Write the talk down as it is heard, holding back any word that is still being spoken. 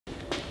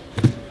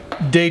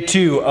Day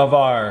 2 of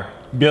our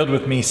Build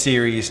With Me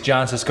series,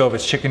 John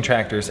Suscovich chicken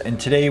tractors, and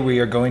today we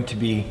are going to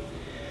be,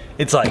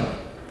 it's like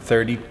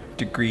 30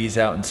 degrees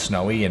out and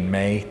snowy in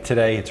May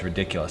today. It's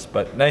ridiculous,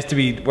 but nice to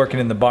be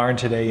working in the barn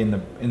today,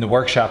 in the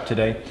workshop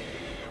today.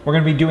 We're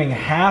gonna be doing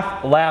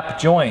half lap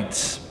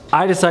joints.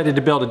 I decided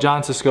to build a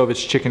John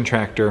Suscovich chicken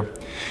tractor.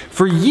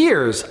 For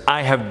years,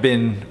 I have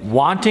been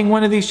wanting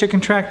one of these chicken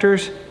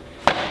tractors,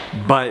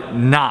 but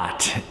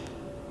not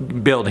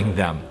building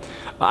them.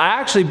 I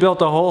actually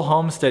built a whole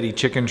Homesteady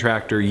chicken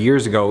tractor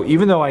years ago,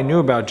 even though I knew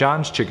about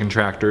John's chicken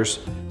tractors.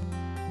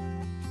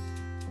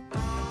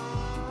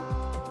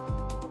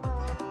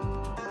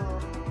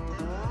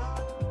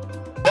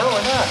 No,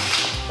 we're not.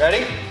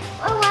 Ready?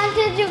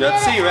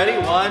 Let's see, ready?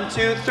 1,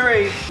 2,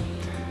 3.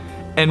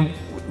 And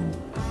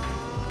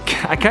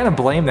I kind of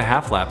blame the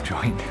half lap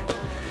joint.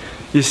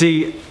 You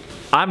see,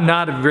 I'm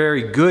not a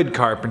very good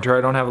carpenter.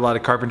 I don't have a lot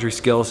of carpentry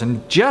skills,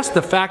 and just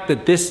the fact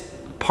that this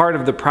part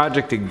of the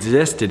project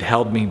existed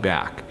held me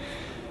back.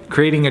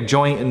 Creating a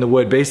joint in the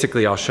wood,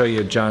 basically I'll show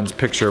you John's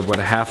picture of what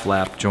a half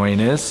lap joint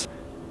is.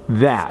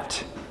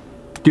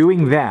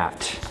 Doing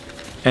that.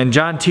 And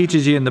John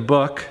teaches you in the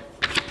book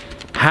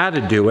how to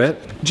do it.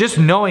 Just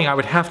knowing I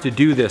would have to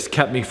do this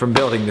kept me from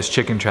building this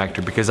chicken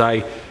tractor because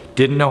I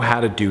didn't know how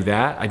to do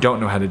that. I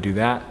don't know how to do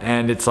that.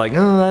 And it's like,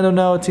 oh, I don't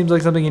know, it seems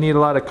like something you need a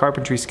lot of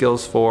carpentry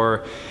skills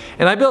for.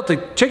 And I built a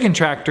chicken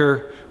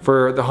tractor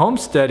for the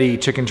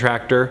Homesteady chicken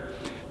tractor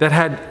that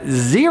had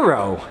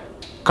 0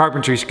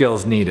 carpentry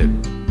skills needed.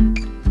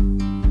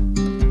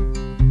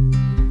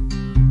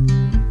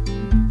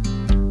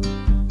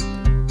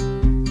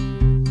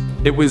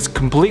 It was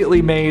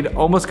completely made,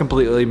 almost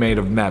completely made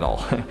of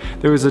metal.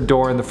 There was a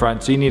door in the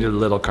front, so you needed a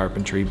little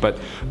carpentry, but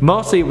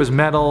mostly it was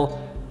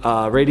metal,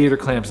 radiator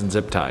clamps and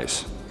zip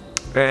ties.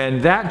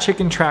 And that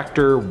chicken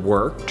tractor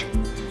worked,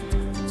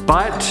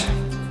 but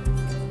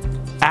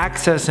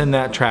access in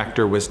that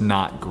tractor was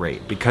not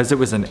great. Because it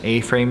was an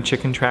A-frame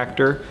chicken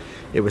tractor,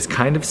 it was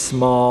kind of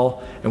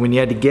small, and when you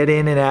had to get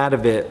in and out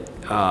of it,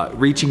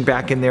 reaching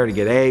back in there to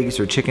get eggs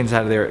or chickens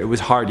out of there, it was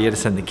hard. You had to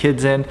send the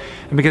kids in,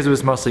 and because it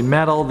was mostly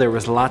metal, there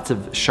was lots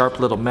of sharp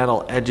little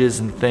metal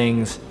edges and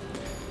things.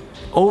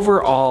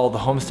 Overall, the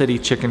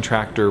Homesteady chicken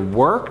tractor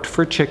worked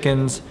for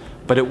chickens,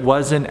 but it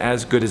wasn't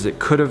as good as it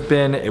could have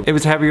been. It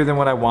was heavier than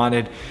what I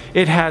wanted.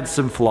 It had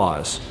some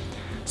flaws.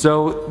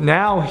 So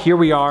now here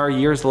we are,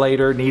 years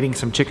later, needing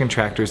some chicken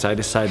tractors. I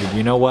decided,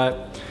 you know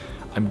what?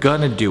 I'm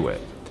gonna do it.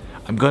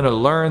 I'm gonna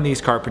learn these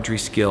carpentry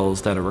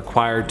skills that are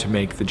required to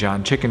make the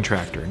John chicken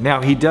tractor.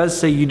 Now, he does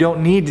say you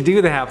don't need to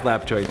do the half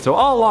lap joint. So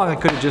all along I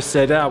could have just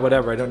said,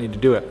 whatever, I don't need to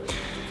do it.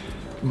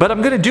 But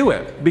I'm gonna do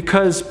it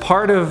because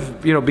part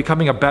of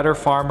becoming a better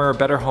farmer, a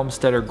better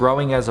homesteader,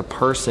 growing as a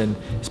person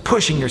is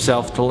pushing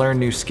yourself to learn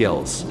new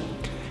skills.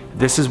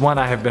 This is one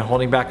I have been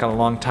holding back on a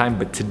long time,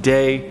 but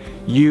today,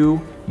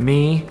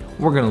 me,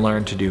 we're gonna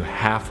learn to do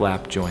half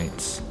lap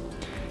joints.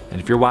 And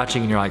if you're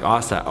watching and you're like,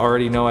 Asa, I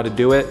already know how to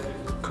do it,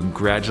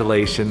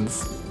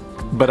 congratulations,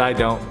 but I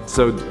don't.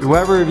 So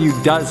whoever of you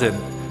doesn't,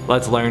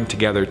 let's learn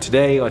together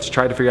today. Let's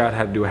try to figure out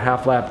how to do a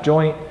half lap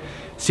joint,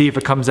 see if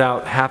it comes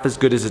out half as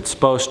good as it's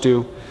supposed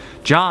to.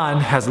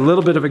 John has a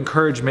little bit of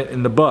encouragement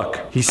in the book.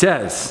 He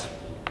says,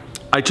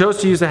 I chose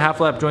to use the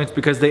half lap joints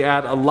because they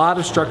add a lot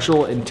of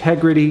structural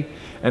integrity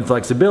and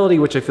flexibility,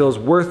 which I feel is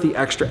worth the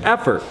extra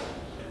effort.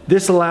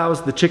 This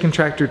allows the chicken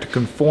tractor to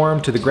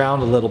conform to the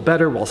ground a little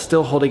better while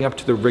still holding up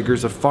to the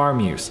rigors of farm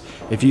use.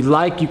 If you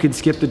like, you can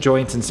skip the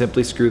joints and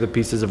simply screw the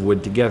pieces of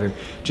wood together.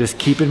 Just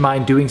keep in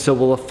mind doing so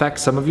will affect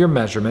some of your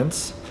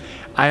measurements.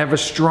 I have a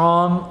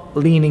strong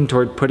leaning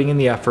toward putting in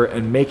the effort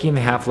and making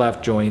the half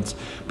lap joints,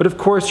 but of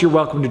course you're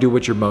welcome to do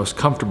what you're most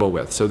comfortable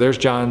with. So there's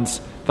John's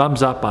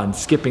thumbs up on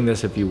skipping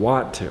this if you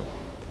want to.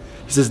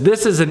 He says,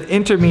 this is an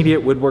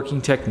intermediate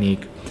woodworking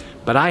technique,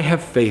 but I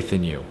have faith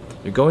in you.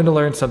 You're going to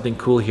learn something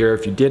cool here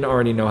if you didn't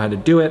already know how to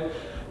do it.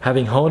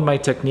 Having honed my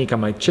technique on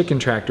my chicken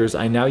tractors,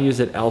 I now use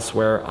it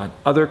elsewhere on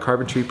other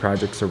carpentry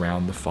projects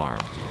around the farm.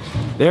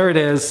 There it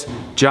is.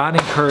 John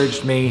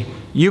encouraged me.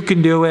 You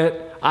can do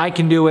it. I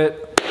can do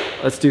it.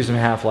 Let's do some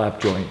half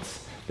lap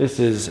joints. This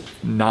is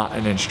not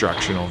an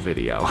instructional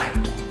video. All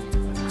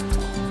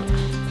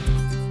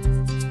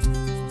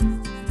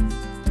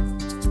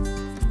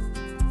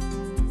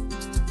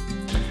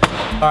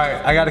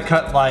right, I gotta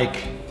cut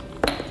like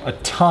a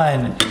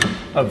ton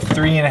of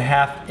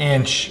 3.5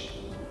 inch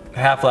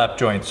half lap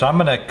joints. So I'm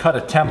gonna cut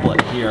a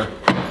template here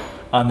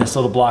on this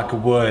little block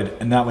of wood,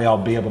 and that way I'll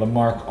be able to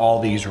mark all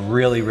these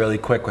really, really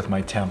quick with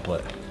my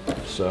template.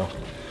 So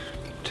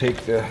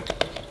take the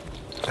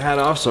hat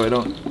off so I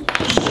don't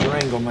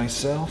strangle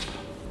myself.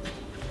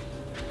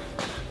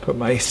 Put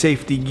my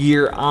safety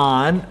gear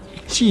on.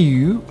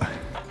 Chew.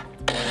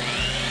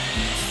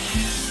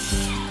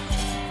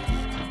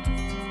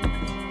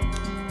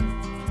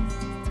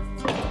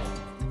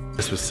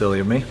 This was silly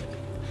of me.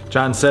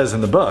 John says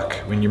in the book,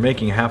 when you're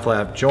making a half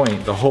lap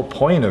joint, the whole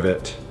point of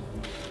it,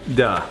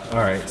 all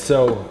right,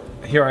 so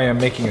here I am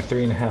making a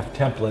 3.5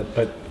 template,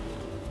 but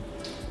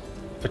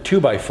a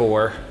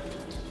 2x4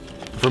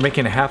 if we're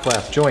making a half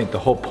lap joint, the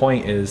whole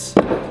point is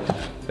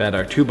that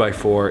our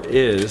 2x4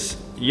 is,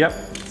 yep,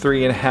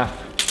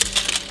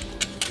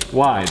 3.5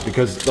 wide,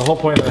 because the whole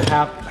point of the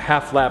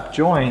half lap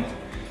joint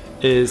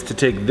is to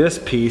take this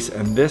piece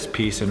and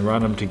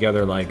run them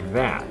together like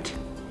that.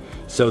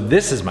 So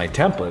this is my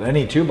template.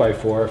 Any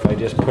 2x4, if I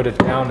just put it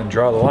down and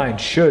draw the line,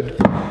 should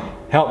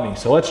help me.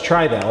 So let's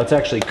try that. Let's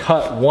actually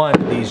cut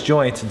one of these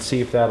joints and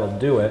see if that'll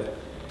do it.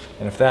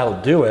 And if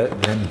that'll do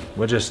it, then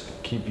we'll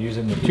just keep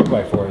using the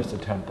 2x4 as the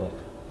template.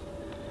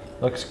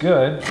 Looks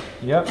good.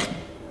 Yep.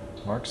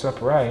 Marks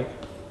up right.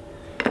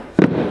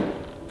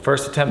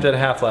 First attempt at a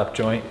half lap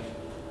joint.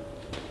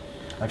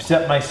 I've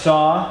set my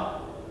saw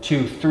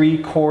to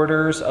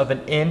 3/4 of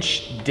an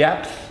inch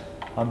depth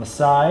on the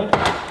side.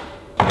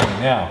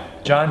 Now,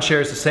 John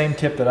shares the same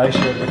tip that I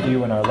shared with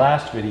you in our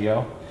last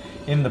video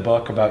in the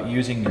book about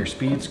using your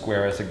speed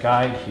square as a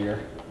guide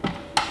here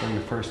for your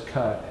first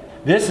cut.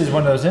 This is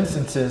one of those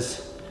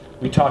instances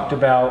we talked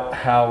about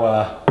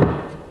how,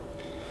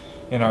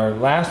 in our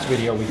last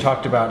video, we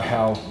talked about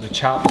how the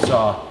chop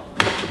saw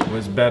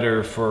was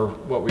better for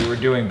what we were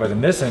doing, but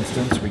in this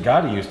instance, we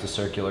gotta use the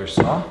circular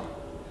saw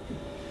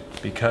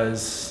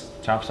because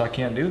chop saw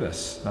can't do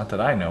this, not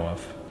that I know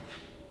of.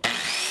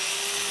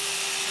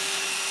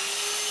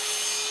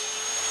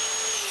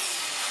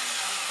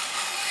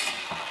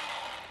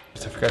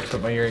 I forgot to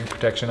put my earring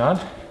protection on.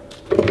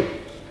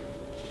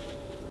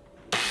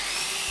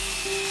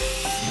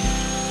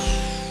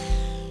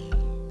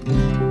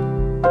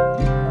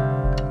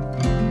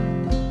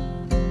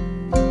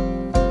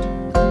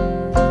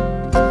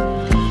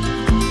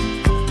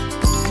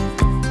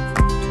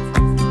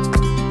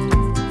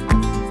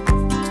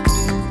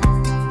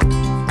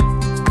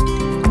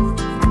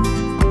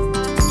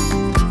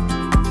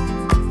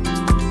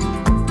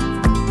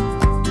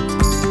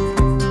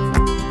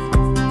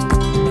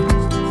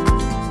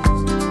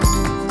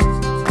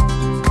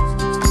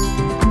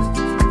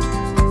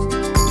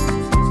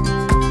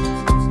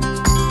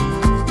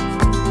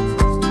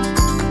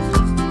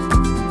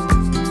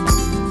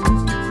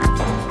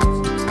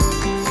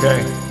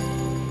 Okay,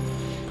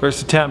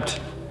 first attempt.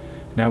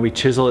 Now we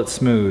chisel it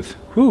smooth.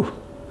 Whew.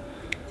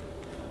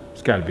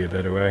 There's gotta be a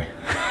better way.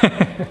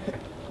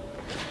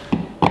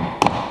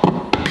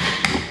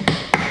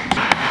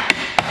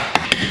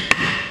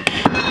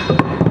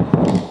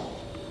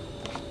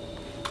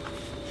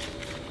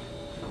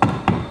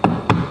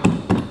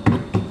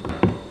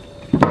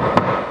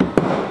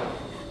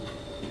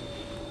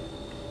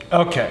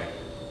 Okay,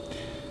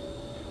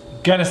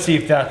 gonna see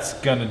if that's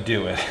gonna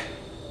do it.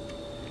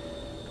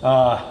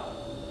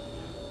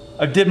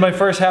 I did my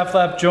first half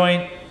lap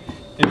joint.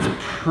 It's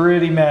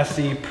pretty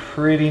messy,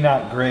 pretty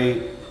not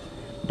great,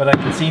 but I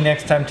can see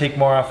next time take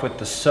more off with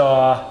the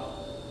saw.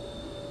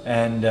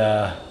 And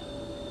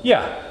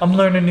yeah, I'm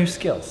learning new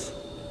skills.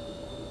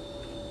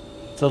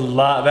 It's a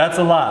lot, that's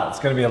a lot. It's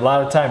gonna be a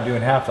lot of time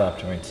doing half lap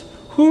joints.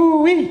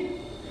 Whoo-wee!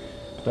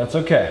 That's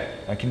okay,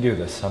 I can do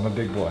this, I'm a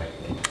big boy.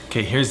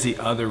 Okay, here's the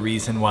other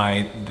reason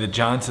why the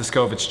John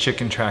Suscovich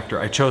chicken tractor,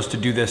 I chose to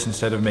do this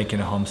instead of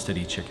making a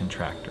Homesteady chicken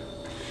tractor.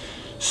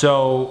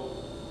 So,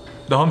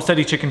 the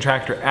Homesteady chicken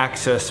tractor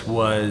access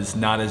was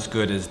not as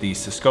good as the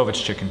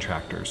Suscovich chicken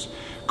tractors.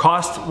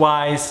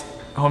 Cost-wise,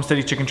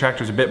 Homesteady chicken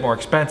tractor is a bit more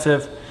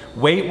expensive.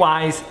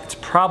 Weight-wise, it's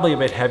probably a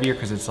bit heavier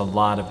because it's a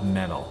lot of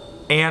metal.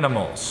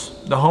 Animals.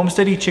 The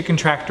Homesteady chicken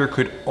tractor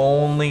could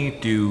only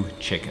do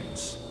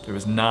chickens. There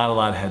was not a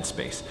lot of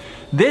headspace.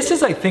 This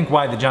is, I think,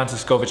 why the John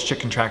Suscovich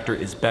chicken tractor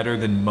is better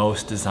than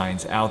most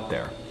designs out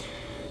there.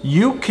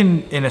 You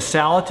can, in a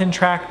Salatin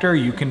tractor,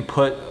 you can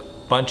put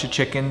a bunch of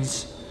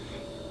chickens.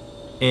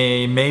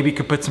 Maybe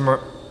could put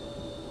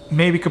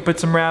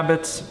some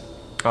rabbits.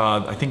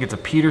 I think it's a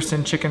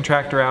Peterson chicken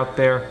tractor out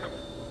there.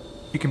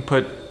 You can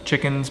put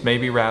chickens,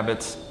 maybe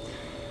rabbits.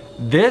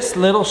 This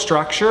little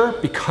structure,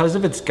 because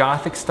of its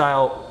Gothic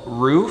style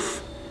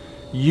roof,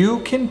 you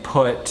can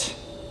put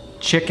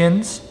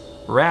chickens,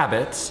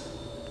 rabbits,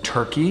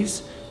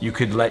 turkeys. You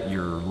could let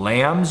your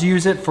lambs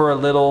use it for a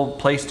little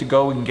place to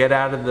go and get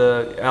out of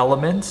the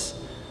elements.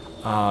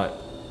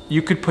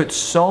 You could put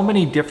so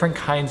many different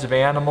kinds of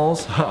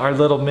animals. Our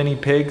little mini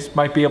pigs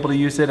might be able to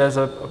use it as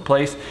a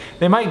place.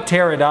 They might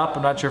tear it up.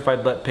 I'm not sure if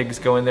I'd let pigs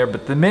go in there,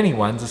 but the mini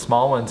ones, the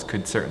small ones,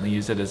 could certainly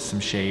use it as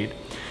some shade.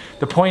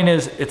 The point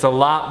is, it's a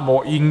lot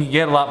more, you can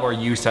get a lot more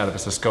use out of a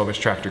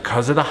Suscovich tractor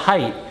because of the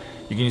height.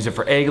 You can use it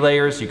for egg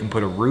layers. You can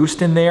put a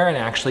roost in there and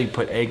actually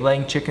put egg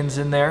laying chickens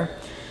in there.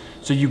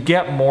 So you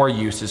get more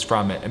uses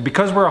from it. And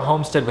because we're a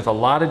homestead with a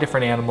lot of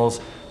different animals,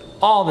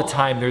 all the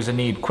time there's a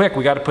need. Quick,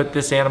 we got to put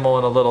this animal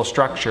in a little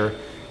structure.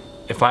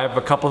 If I have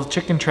a couple of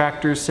chicken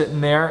tractors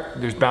sitting there,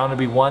 there's bound to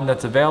be one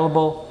that's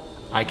available.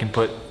 I can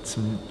put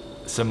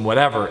some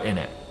whatever in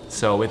it.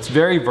 So it's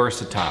very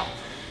versatile.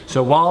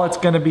 So while it's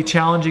going to be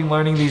challenging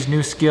learning these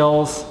new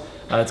skills,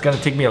 it's going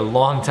to take me a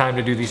long time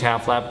to do these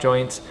half lap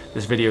joints.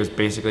 This video is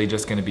basically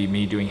just going to be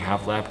me doing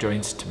half lap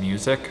joints to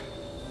music.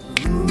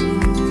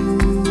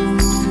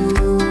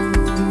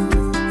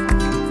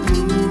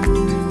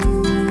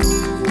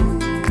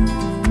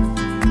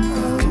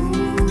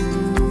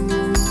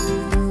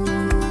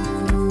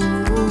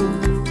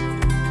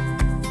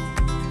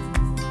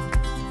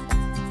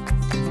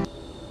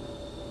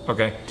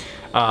 Okay,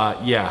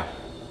 yeah.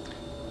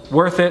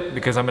 Worth it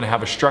because I'm gonna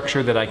have a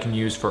structure that I can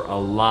use for a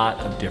lot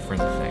of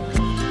different things.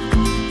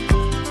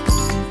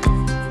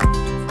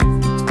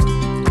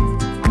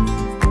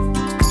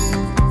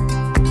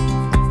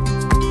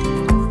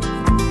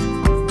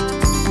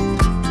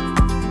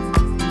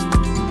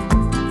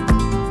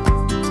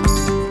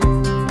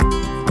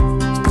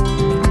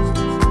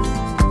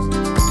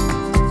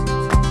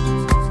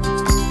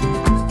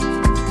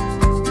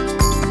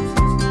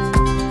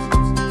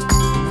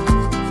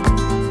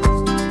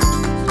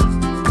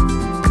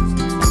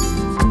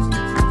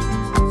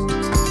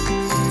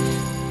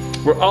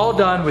 We're all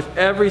done with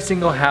every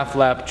single half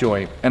lap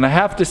joint, and I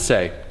have to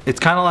say, it's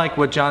kind of like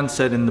what John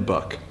said in the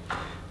book.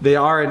 They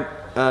are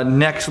a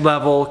next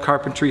level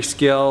carpentry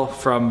skill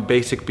from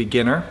basic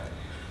beginner.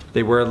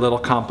 They were a little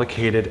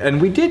complicated, and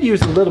we did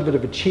use a little bit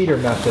of a cheater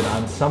method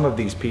on some of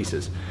these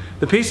pieces.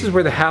 The pieces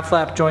where the half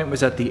lap joint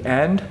was at the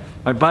end,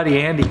 my buddy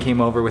Andy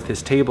came over with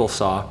his table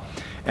saw,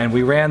 and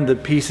we ran the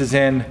pieces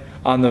in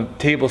on the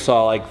table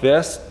saw like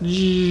this,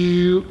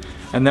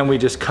 and then we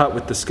just cut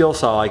with the skill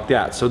saw like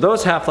that. So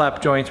those half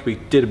lap joints we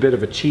did a bit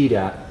of a cheat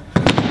at.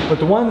 But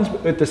the ones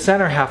with the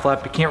center half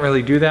lap you can't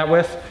really do that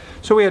with,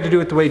 so we had to do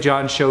it the way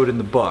John showed in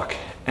the book.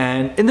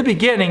 And in the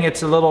beginning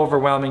it's a little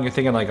overwhelming. You're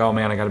thinking like, oh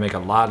man, I gotta make a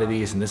lot of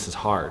these and this is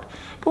hard.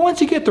 But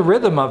once you get the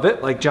rhythm of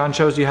it, like John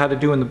shows you how to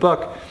do in the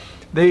book,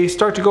 they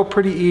start to go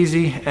pretty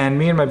easy, and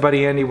me and my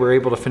buddy Andy were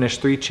able to finish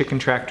 3 chicken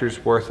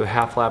tractors worth of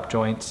half lap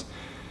joints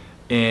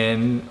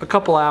in a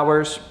couple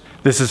hours.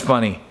 This is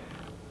funny.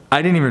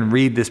 I didn't even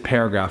read this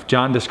paragraph.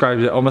 John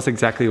describes it almost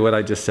exactly what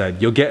I just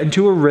said. You'll get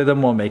into a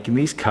rhythm while making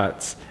these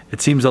cuts. It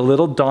seems a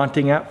little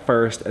daunting at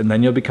first, and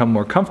then you'll become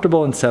more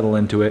comfortable and settle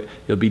into it.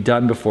 You'll be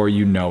done before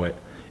you know it.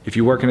 If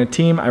you work in a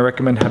team, I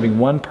recommend having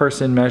one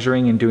person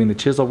measuring and doing the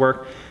chisel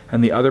work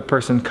and the other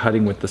person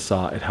cutting with the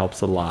saw. It helps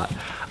a lot.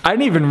 I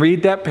didn't even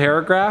read that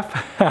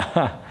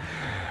paragraph.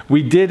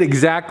 We did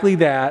exactly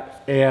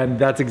that, and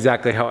that's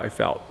exactly how I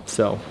felt.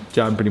 So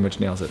John pretty much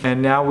nails it.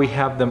 And now we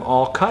have them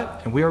all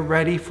cut, and we are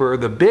ready for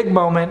the big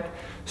moment,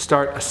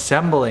 start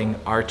assembling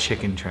our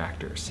chicken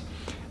tractors.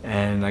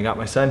 And I got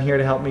my son here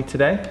to help me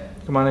today.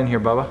 Come on in here,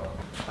 Bubba.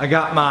 I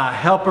got my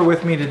helper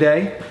with me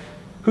today.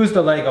 Who's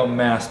the Lego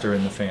master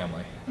in the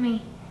family?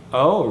 Me.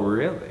 Oh,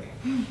 really?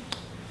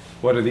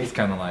 What are these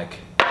kind of like?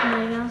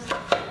 Legos.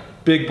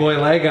 Big boy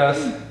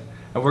Legos.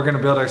 And we're gonna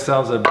build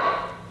ourselves a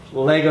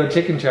Lego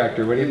chicken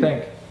tractor. What do you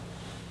think?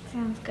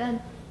 Sounds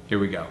good. Here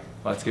we go.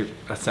 Let's get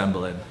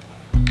assembling.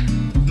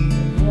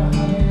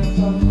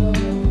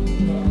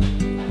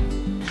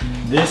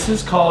 This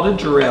is called a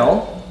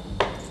drill,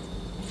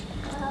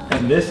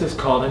 and this is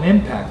called an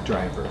impact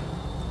driver.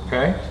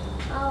 Okay?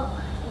 Oh.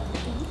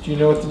 Do you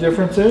know what the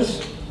difference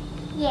is?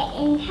 Yeah,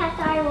 impact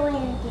driver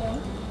and do.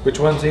 Which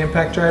one's the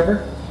impact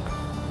driver?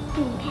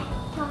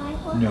 Impact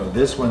driver. No,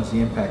 this one's the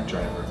impact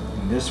driver,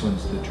 and this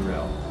one's the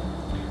drill.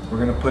 We're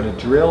gonna put a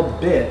drill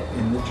bit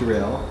in the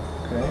drill,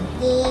 okay?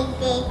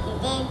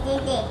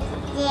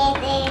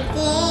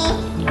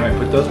 All right,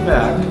 put those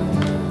back.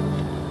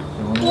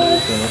 Don't want to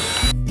lose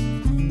those.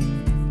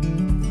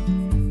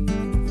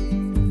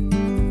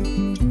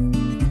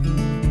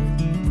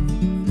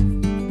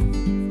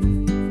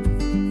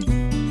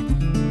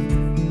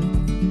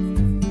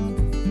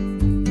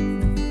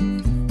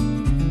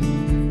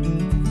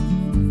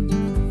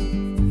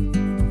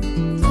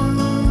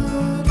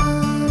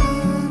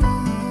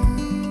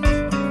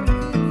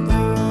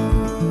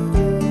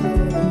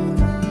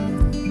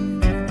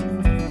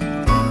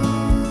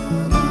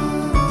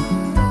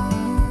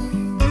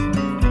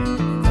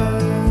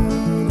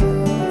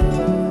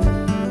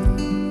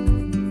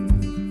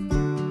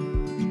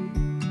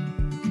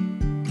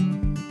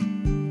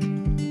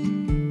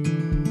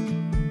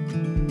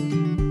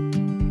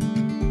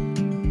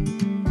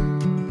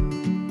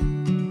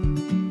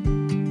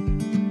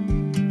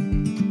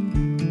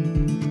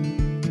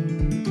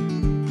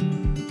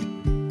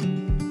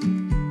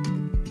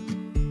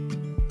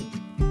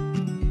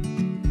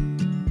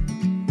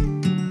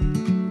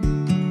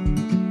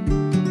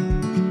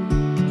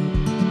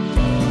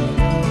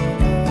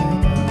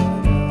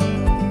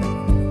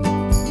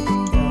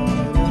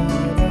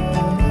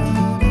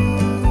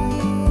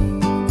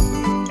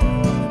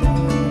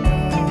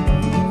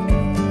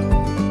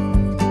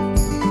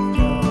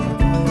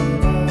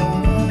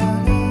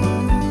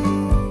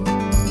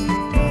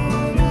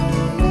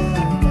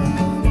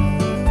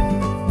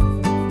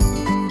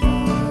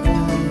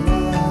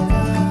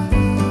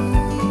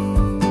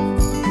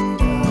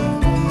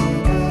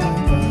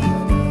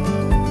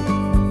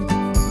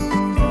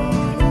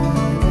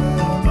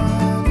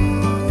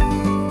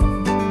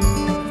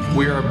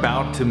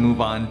 About to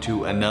move on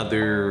to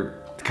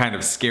another kind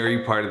of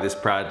scary part of this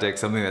project,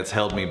 something that's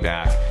held me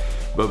back.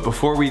 But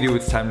before we do,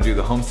 it's time to do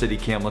the Homesteady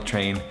Camel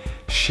Train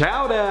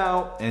shout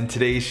out. And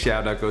today's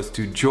shout out goes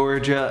to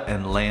Georgia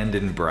and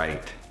Landon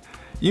Bright.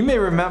 You may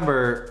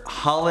remember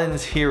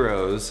Holland's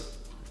Heroes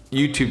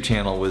YouTube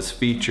channel was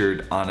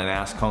featured on an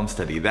Ask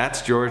Homesteady.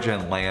 That's Georgia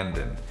and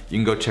Landon. You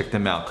can go check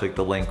them out, click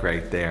the link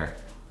right there.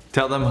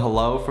 Tell them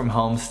hello from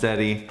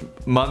Homesteady.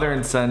 Mother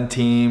and son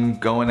team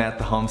going at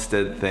the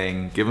homestead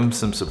thing. Give them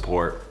some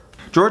support.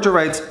 Georgia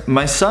writes,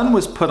 my son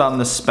was put on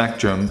the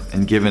spectrum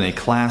and given a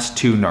class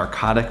 2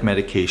 narcotic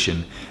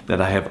medication that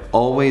I have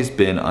always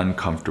been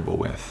uncomfortable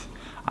with.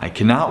 I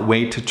cannot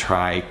wait to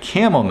try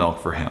camel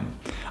milk for him.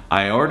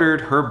 I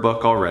ordered her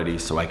book already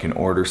so I can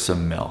order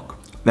some milk.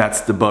 That's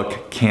the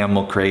book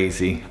Camel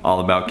Crazy, all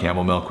about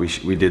camel milk.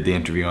 We did the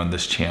interview on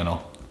this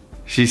channel.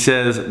 She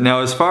says,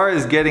 now as far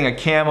as getting a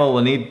camel,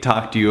 we'll need to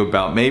talk to you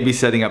about maybe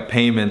setting up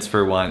payments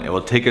for one. It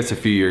will take us a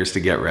few years to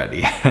get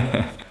ready.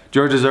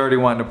 Georgia's already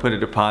wanting to put a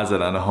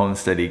deposit on a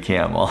Homesteady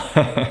camel.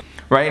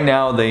 Right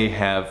now they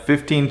have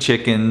 15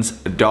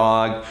 chickens, a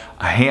dog,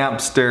 a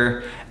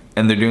hamster,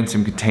 and they're doing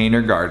some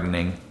container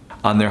gardening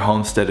on their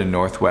homestead in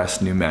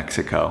northwest New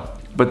Mexico.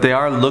 But they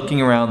are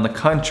looking around the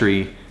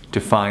country to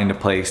find a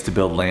place to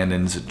build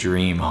Landon's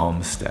dream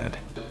homestead.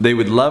 They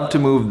would love to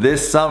move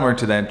this summer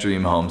to that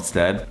dream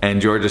homestead,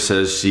 and Georgia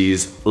says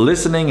she's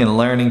listening and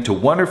learning to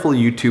wonderful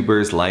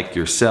YouTubers like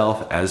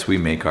yourself as we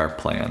make our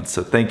plans.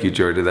 So thank you,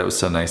 Georgia, that was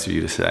so nice of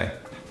you to say.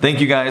 Thank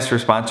you guys for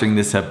sponsoring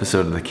this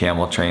episode of the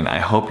Camel Train. I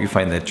hope you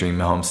find that dream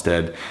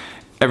homestead.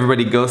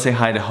 Everybody go say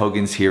hi to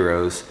Hogan's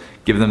Heroes,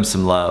 give them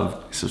some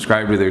love,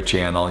 subscribe to their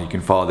channel, you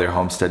can follow their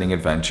homesteading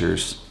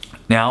adventures.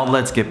 Now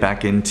let's get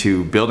back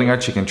into building our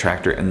chicken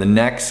tractor and the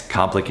next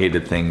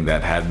complicated thing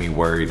that had me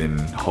worried and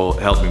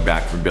held me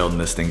back from building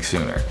this thing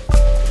sooner.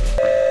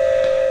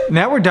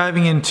 Now we're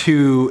diving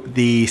into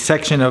the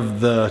section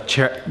of the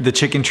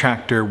chicken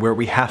tractor where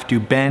we have to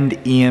bend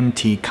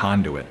EMT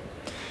conduit.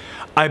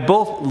 I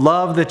both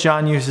love that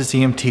John uses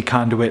EMT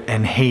conduit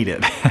and hate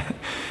it.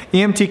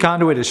 EMT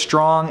conduit is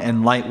strong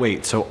and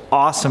lightweight, so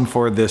awesome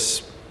for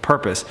this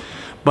purpose.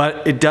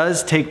 But it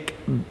does take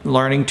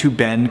learning to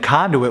bend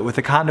conduit with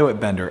a conduit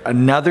bender.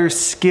 Another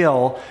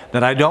skill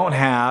that I don't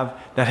have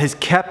that has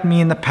kept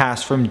me in the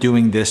past from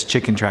doing this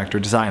chicken tractor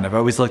design. I've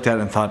always looked at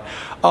it and thought,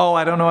 oh,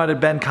 I don't know how to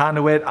bend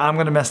conduit. I'm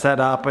gonna mess that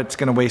up. It's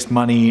gonna waste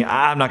money.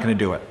 I'm not gonna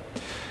do it.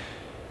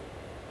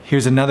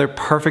 Here's another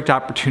perfect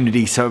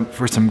opportunity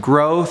for some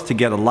growth, to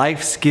get a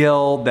life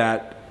skill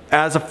that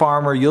as a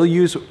farmer you'll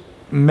use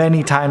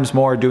many times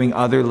more doing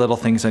other little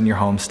things on your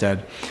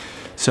homestead.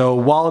 So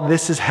while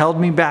this has held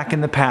me back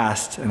in the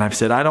past, and I've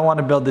said, I don't want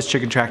to build this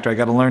chicken tractor, I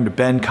got to learn to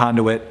bend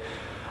conduit,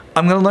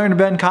 I'm going to learn to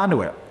bend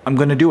conduit. I'm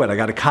going to do it. I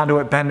got a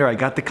conduit bender, I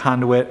got the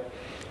conduit,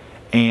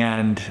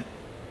 and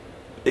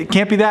it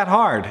can't be that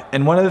hard.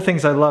 And one of the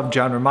things I love,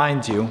 John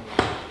reminds you,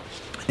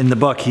 in the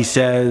book, he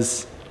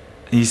says,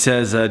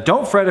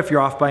 don't fret if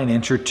you're off by an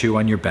inch or two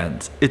on your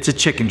bends. It's a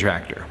chicken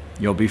tractor.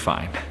 You'll be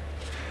fine.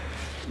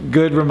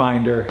 Good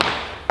reminder.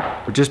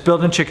 We're just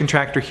building a chicken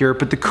tractor here,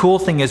 but the cool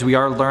thing is we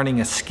are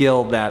learning a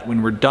skill that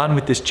when we're done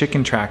with this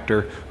chicken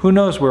tractor, who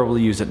knows where we'll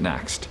use it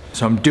next.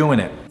 So I'm doing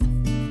it.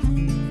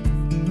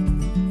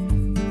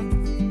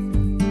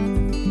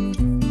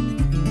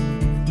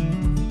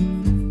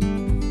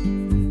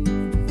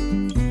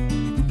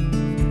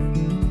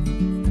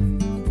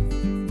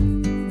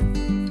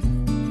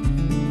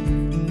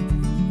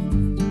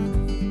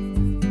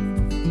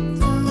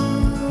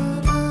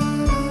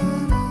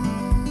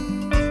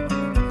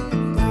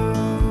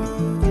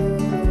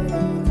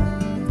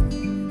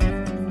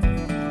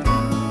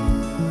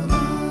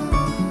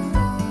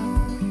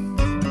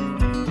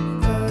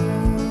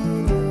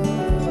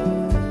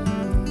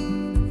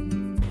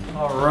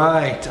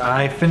 Alright,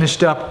 I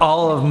finished up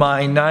all of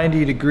my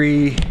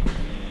 90-degree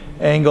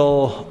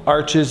angle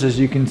arches, as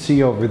you can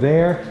see over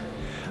there.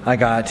 I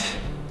got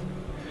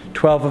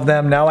 12 of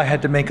them. Now I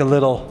had to make a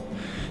little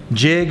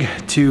jig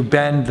to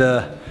bend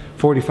the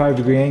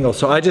 45-degree angle.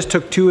 So I just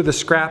took 2 of the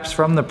scraps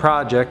from the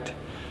project,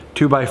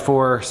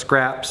 2x4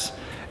 scraps,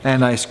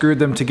 and I screwed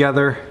them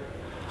together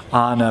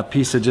on a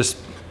piece of just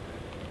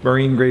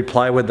marine grade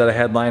plywood that I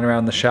had lying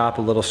around the shop,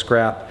 a little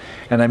scrap,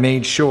 and I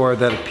made sure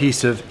that a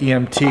piece of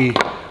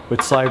EMT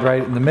would slide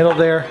right in the middle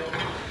there.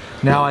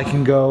 Now I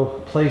can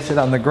go place it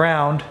on the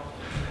ground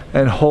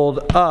and hold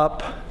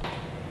up.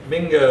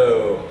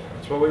 Bingo,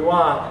 that's what we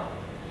want.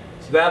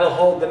 So that'll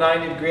hold the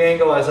 90-degree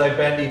angle as I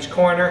bend each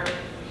corner,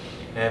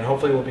 and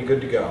hopefully we'll be good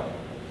to go.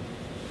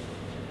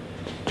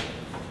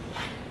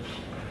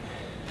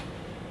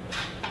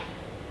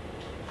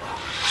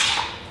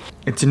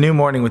 It's a new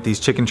morning with these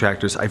chicken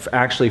tractors. I've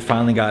actually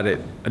finally got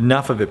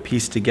enough of it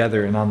pieced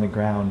together and on the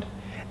ground,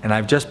 and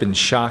I've just been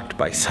shocked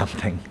by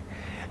something.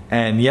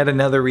 And yet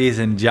another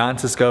reason John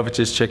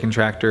Suscovich's chicken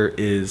tractor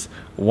is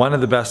one of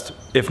the best,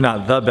 if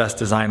not the best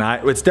design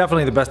it's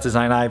definitely the best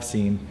design I've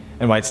seen,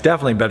 and why it's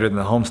definitely better than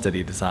the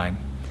Homesteady design.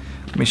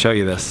 Let me show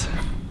you this.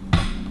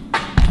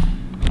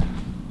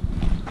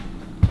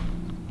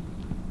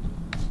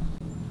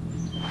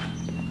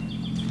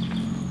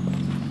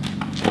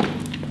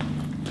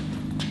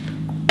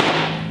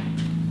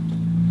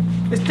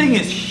 This thing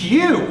is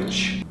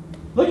huge.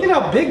 Look at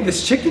how big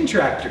this chicken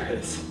tractor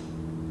is.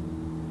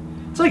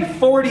 It's like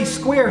 40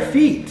 square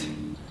feet.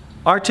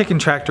 Our chicken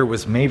tractor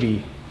was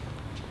maybe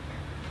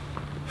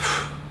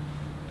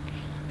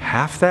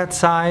half that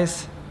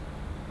size.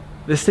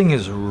 This thing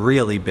is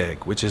really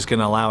big, which is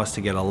gonna allow us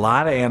to get a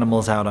lot of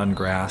animals out on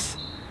grass.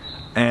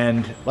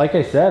 And like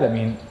I said, I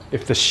mean,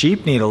 if the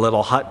sheep need a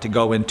little hut to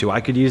go into, I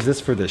could use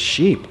this for the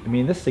sheep. I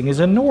mean, this thing is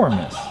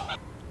enormous.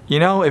 You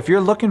know, if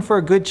you're looking for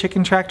a good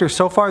chicken tractor,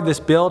 so far this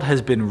build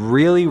has been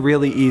really,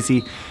 really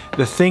easy.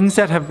 The things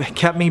that have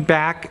kept me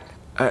back,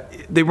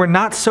 they were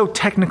not so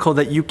technical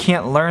that you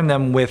can't learn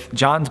them with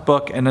John's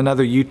book and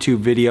another YouTube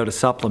video to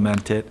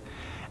supplement it.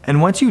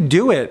 And once you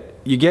do it,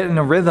 you get in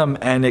a rhythm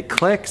and it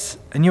clicks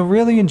and you'll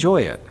really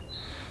enjoy it.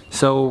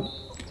 So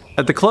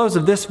at the close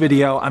of this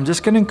video, I'm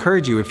just gonna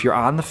encourage you, if you're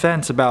on the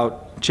fence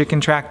about chicken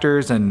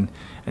tractors and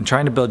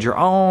trying to build your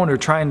own or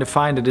trying to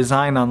find a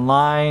design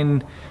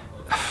online,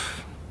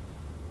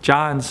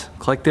 John's,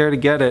 click there to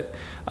get it.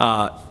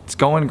 It's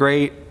going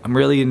great. I'm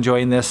really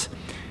enjoying this.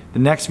 The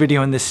next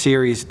video in this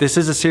series, this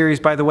is a series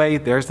by the way,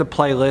 there's the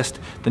playlist.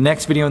 The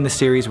next video in this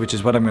series, which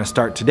is what I'm gonna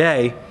start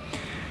today,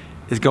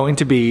 is going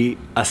to be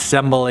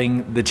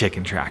assembling the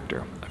chicken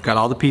tractor. I've got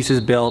all the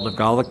pieces built, I've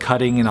got all the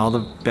cutting and all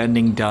the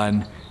bending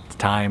done. It's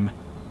time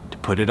to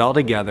put it all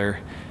together.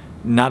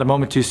 Not a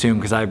moment too soon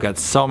because I've got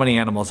so many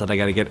animals that I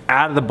gotta get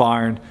out of the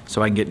barn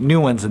so I can get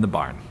new ones in the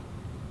barn.